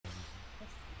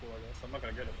guess. I'm not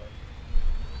gonna get it, but.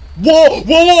 Whoa!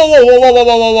 Whoa! Whoa! Whoa! Whoa! Whoa! Whoa! Whoa!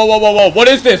 Whoa! Whoa! Whoa! Whoa! What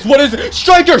is this? What is it?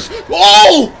 Strikers!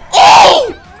 Oh!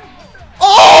 Oh!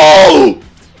 Oh!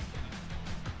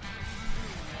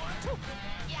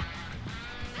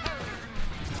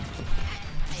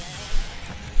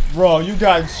 Bro, you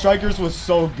guys, Strikers was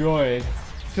so good.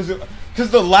 Cause the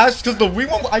Wii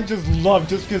one I just loved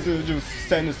just because it was just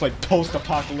set in this like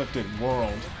post-apocalyptic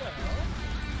world.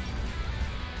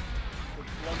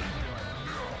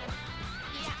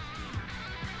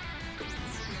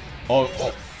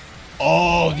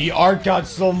 Oh, the art got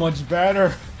so much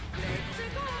better.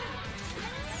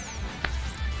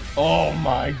 Oh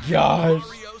my gosh.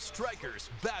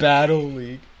 Battle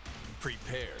League.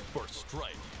 Prepare for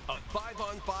Strike, a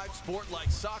 5-on-5 sport like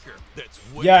soccer that's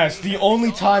yes, the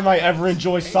only time I ever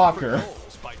enjoy soccer.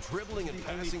 By dribbling and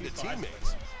passing to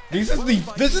teammates. This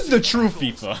is the true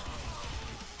FIFA.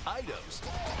 Items.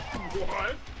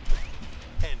 What?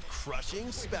 And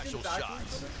crushing special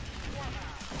shots.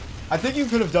 I think you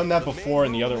could have done that before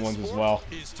in the other ones as well.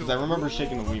 Because I remember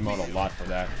shaking the Wiimote a lot for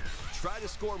that. Try to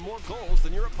score more goals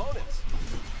than your opponents.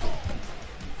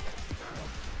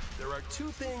 There are two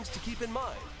things to keep in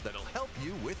mind that'll help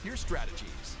you with your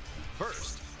strategies.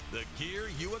 First, the gear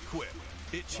you equip.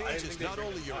 It changes not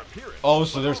only your appearance, oh,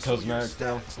 so there's but also cosmetics your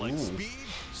now. stats like speed,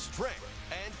 strength,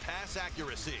 and pass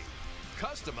accuracy.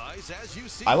 Customize as you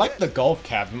see I like fit. the golf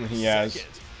cap he has.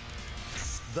 Second,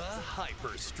 the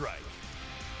Hyper Strike.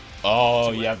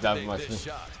 Oh, To yeah, that activate must be. this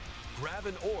shot, grab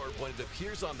an orb when it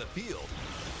appears on the field,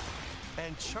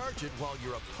 and charge it while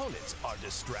your opponents are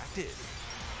distracted.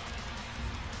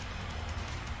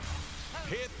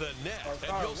 Hit the net,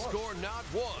 and you'll score not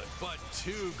one, but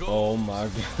 2 goals. Oh my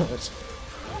god.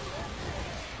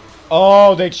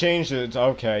 Oh, they changed it.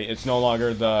 Okay, it's no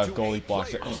longer the To goalie 8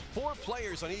 blocks it. players, 4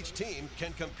 players on each team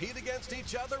can compete against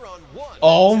each other on one.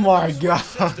 Oh my Nintendo god.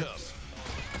 Switch system.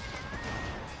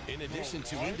 In addition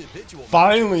to individual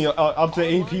Finally, up to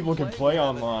 8 people can play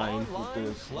online with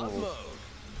this. club Oh. mode.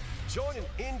 Join an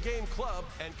in-game club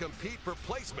and compete for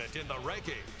placement in the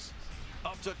rankings.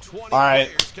 Up to 20 Alright.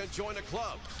 players can join a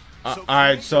club.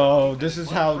 Alright, so this is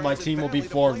how my team will be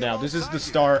formed now. This is the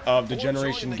start of the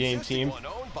Generation Game team.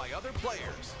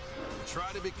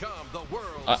 Try to become the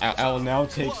world's I will now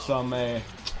take some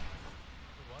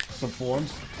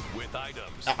forms. with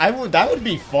items That would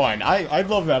be fun. I'd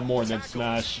love that more than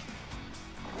Smash.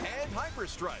 and hyper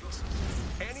strikes.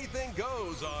 Anything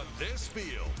goes on this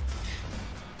field.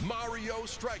 Mario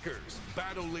Strikers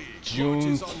Battle League June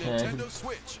launches on 10th. Nintendo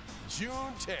Switch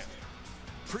June 10th.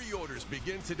 Pre-orders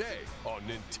begin today on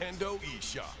Nintendo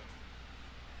eShop.